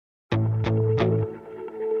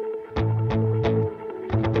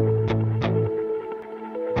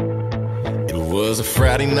was a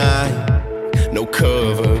Friday night, no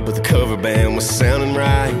cover, but the cover band was sounding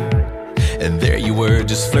right. And there you were,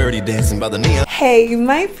 just flirty dancing by the neon. Hey,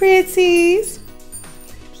 my pretties.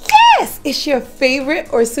 Yes, it's your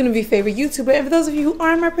favorite or soon-to-be favorite YouTuber. And for those of you who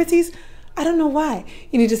aren't my pretties, I don't know why.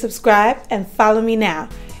 You need to subscribe and follow me now.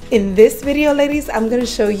 In this video, ladies, I'm going to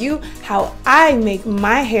show you how I make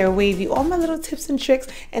my hair wavy, all my little tips and tricks,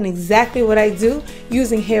 and exactly what I do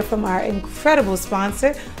using hair from our incredible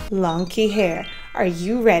sponsor, Longqi Hair. Are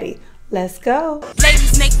you ready? Let's go.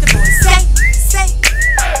 Ladies, make the boys say,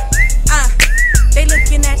 they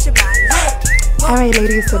looking at your body. Alright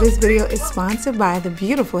ladies, so this video is sponsored by the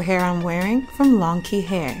beautiful hair I'm wearing from Longqi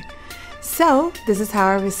Hair. So this is how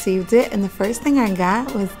I received it, and the first thing I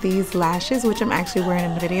got was these lashes, which I'm actually wearing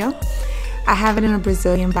in the video. I have it in a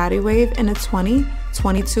Brazilian body wave in a 20,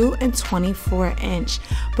 22, and 24 inch.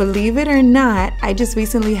 Believe it or not, I just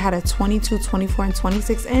recently had a 22, 24, and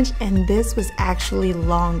 26 inch, and this was actually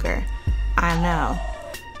longer. I know.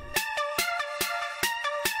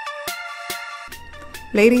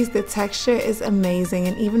 Ladies, the texture is amazing,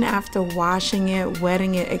 and even after washing it,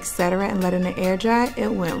 wetting it, etc., and letting the air dry,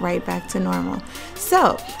 it went right back to normal.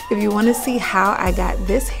 So, if you want to see how I got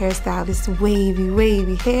this hairstyle, this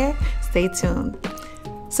wavy hair, stay tuned.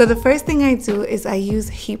 So the first thing I do is I use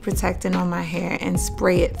heat protectant on my hair and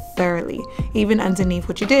spray it thoroughly, even underneath,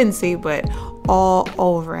 which you didn't see, but all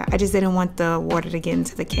over. I just didn't want the water to get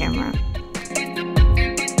into the camera.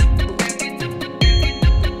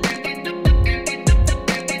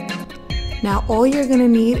 Now all you're gonna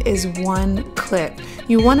need is one clip.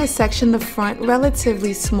 You wanna section the front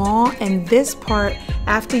relatively small, and this part,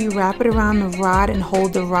 after you wrap it around the rod and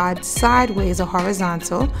hold the rod sideways or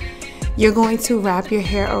horizontal, you're going to wrap your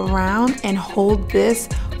hair around and hold this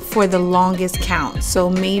for the longest count. So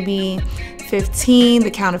maybe 15,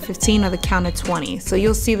 the count of 15 or the count of 20. So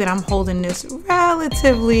you'll see that I'm holding this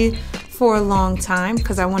relatively for a long time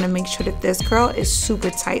because I wanna make sure that this curl is super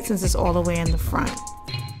tight since it's all the way in the front.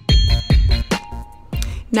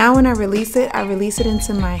 Now when I release it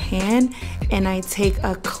into my hand and I take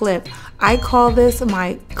a clip. I call this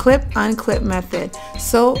my clip-unclip method.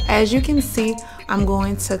 So as you can see, I'm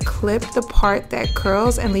going to clip the part that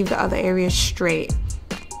curls and leave the other areas straight.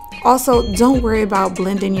 Also, don't worry about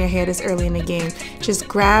blending your hair this early in the game. Just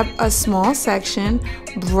grab a small section,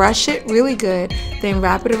 brush it really good, then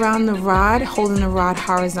wrap it around the rod, holding the rod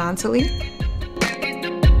horizontally.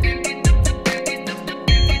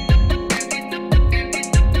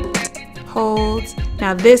 Holds.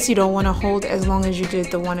 Now this you don't want to hold as long as you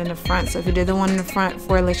did the one in the front. So if you did the one in the front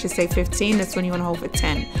for, let's just say 15, that's when you want to hold for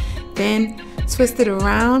 10. Then twist it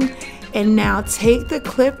around, and now take the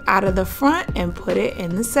clip out of the front and put it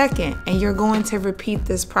in the second. And you're going to repeat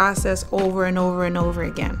this process over and over and over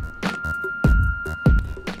again.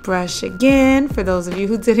 Brush again, for those of you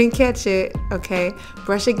who didn't catch it, okay?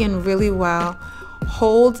 Brush again really well.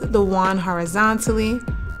 Hold the wand horizontally.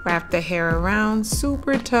 Wrap the hair around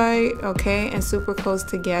super tight, okay, and super close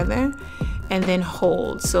together, and then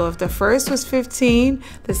hold. So if the first was 15,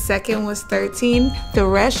 the second was 13, the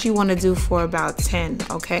rest you want to do for about 10,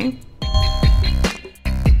 okay?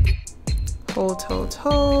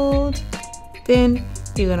 Hold. Then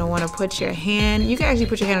you're going to want to put your hand, you can actually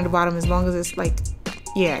put your hand on the bottom as long as it's like,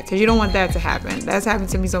 yeah, because you don't want that to happen. That's happened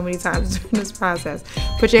to me so many times during this process.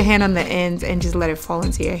 Put your hand on the ends and just let it fall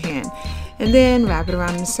into your hand. And then wrap it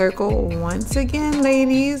around in a circle once again,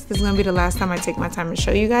 ladies. This is going to be the last time I take my time to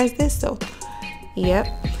show you guys this, so yep.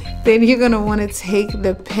 Then you're going to want to take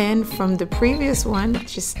the pin from the previous one.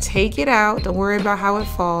 Just take it out. Don't worry about how it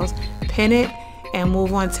falls. Pin it and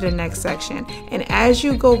move on to the next section. And as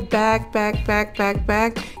you go back,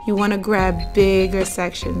 you want to grab bigger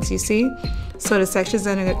sections, you see? So the sections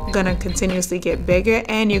are gonna continuously get bigger,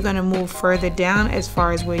 and you're gonna move further down as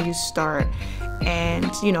far as where you start, and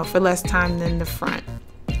you know, for less time than the front,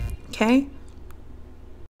 okay?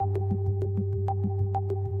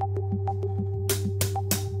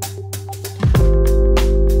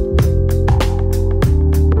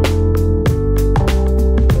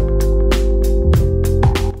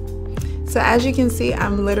 So as you can see,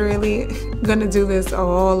 I'm literally gonna do this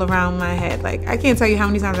all around my head. Like, I can't tell you how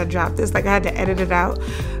many times I dropped this. Like, I had to edit it out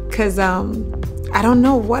because I don't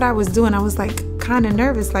know what I was doing. I was like kind of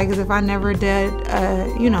nervous, like as if I never did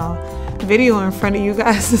you know, video in front of you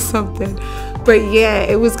guys or something. But yeah,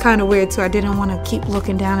 it was kind of weird too. I didn't want to keep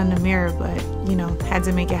looking down in the mirror, but you know, had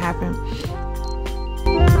to make it happen.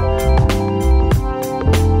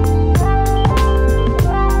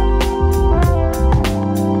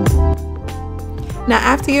 Now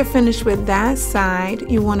after you're finished with that side,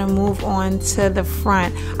 you want to move on to the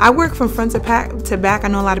front. I work from front to back. I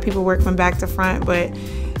know a lot of people work from back to front, but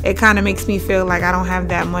it kind of makes me feel like I don't have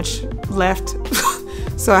that much left.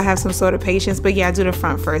 So I have some sort of patience, but yeah, I do the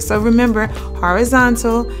front first. So remember,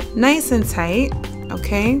 horizontal, nice and tight,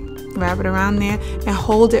 okay? Wrap it around there and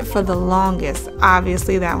hold it for the longest.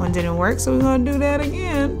 Obviously that one didn't work, so we're gonna do that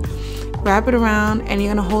again. Wrap it around and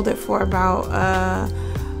you're gonna hold it for about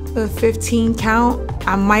a 15 count.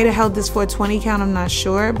 I might have held this for a 20 count, I'm not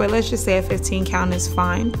sure, but let's just say a 15 count is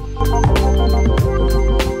fine.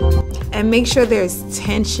 And make sure there's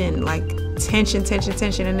tension, like tension.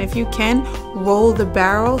 And if you can, roll the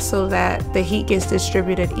barrel so that the heat gets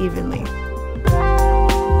distributed evenly.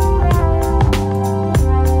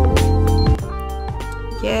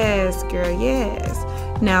 Yes, girl, yes.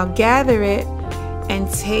 Now gather it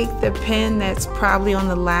and take the pin that's probably on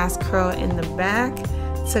the last curl in the back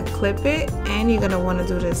to clip it, and you're gonna want to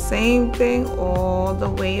do the same thing all the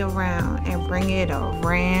way around and bring it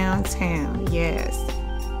around town. Yes.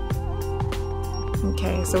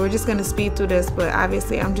 Okay, so we're just gonna speed through this, but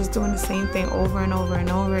obviously I'm just doing the same thing over and over and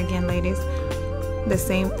over again, ladies. The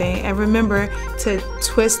same thing. And remember to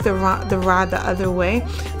twist the rod the other way.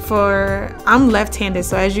 I'm left-handed,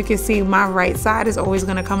 so as you can see, my right side is always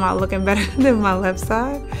gonna come out looking better than my left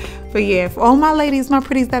side. But yeah, for all my ladies, my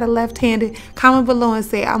pretties that are left-handed, comment below and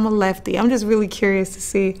say I'm a lefty. I'm just really curious to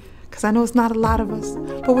see, because I know it's not a lot of us,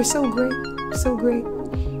 but we're so great, so great.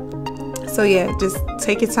 So yeah, just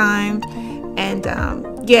take your time. And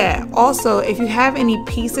yeah, also if you have any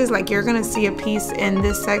pieces, like you're gonna see a piece in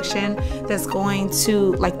this section that's going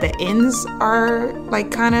to, like the ends are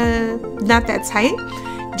like kind of not that tight,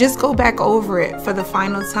 just go back over it for the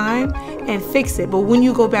final time and fix it. But when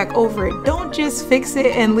you go back over it, don't just fix it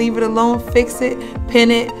and leave it alone. Fix it, pin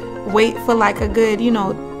it, wait for like a good,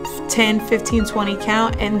 10, 15, 20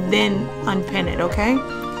 count, and then unpin it, okay?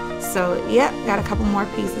 So yep, got a couple more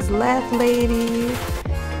pieces left, ladies,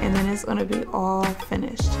 and then it's gonna be all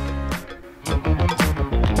finished.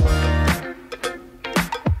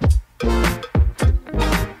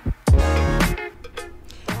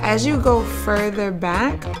 As you go further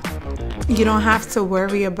back, you don't have to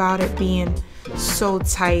worry about it being so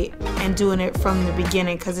tight and doing it from the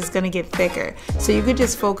beginning, because it's going to get thicker. So you could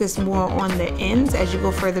just focus more on the ends as you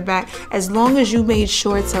go further back, as long as you made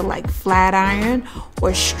sure to like flat iron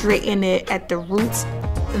or straighten it at the roots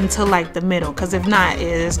until like the middle, because if not,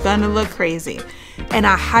 it's gonna look crazy. And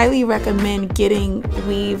I highly recommend getting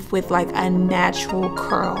weave with like a natural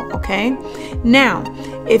curl, okay? Now,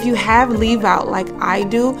 if you have leave out like I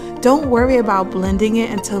do, don't worry about blending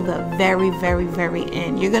it until the very, very, very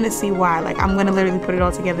end. You're gonna see why. Like, I'm gonna literally put it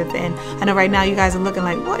all together at the end. I know right now you guys are looking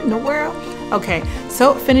like, what in the world? Okay,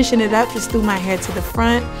 so finishing it up, just threw my hair to the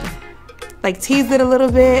front, like teased it a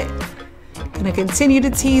little bit. Gonna continue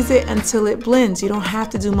to tease it until it blends. You don't have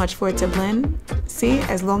to do much for it to blend. See,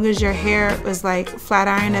 as long as your hair is like flat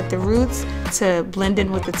iron at the roots to blend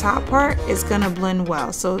in with the top part, it's gonna blend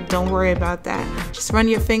well. So don't worry about that. Just run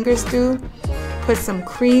your fingers through, put some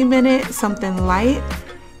cream in it, something light,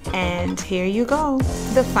 and here you go,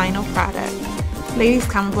 the final product. Ladies,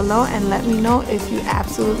 comment below and let me know if you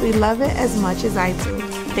absolutely love it as much as I do.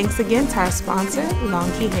 Thanks again to our sponsor,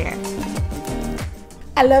 Longqi Hair.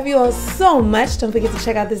 I love you all so much. Don't forget to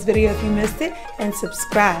check out this video if you missed it and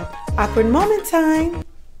subscribe. Awkward moment time.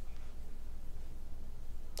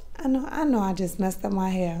 I know I just messed up my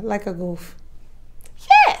hair like a goof.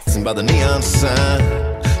 Yes! By the neon sign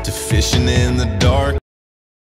to fishing in the dark.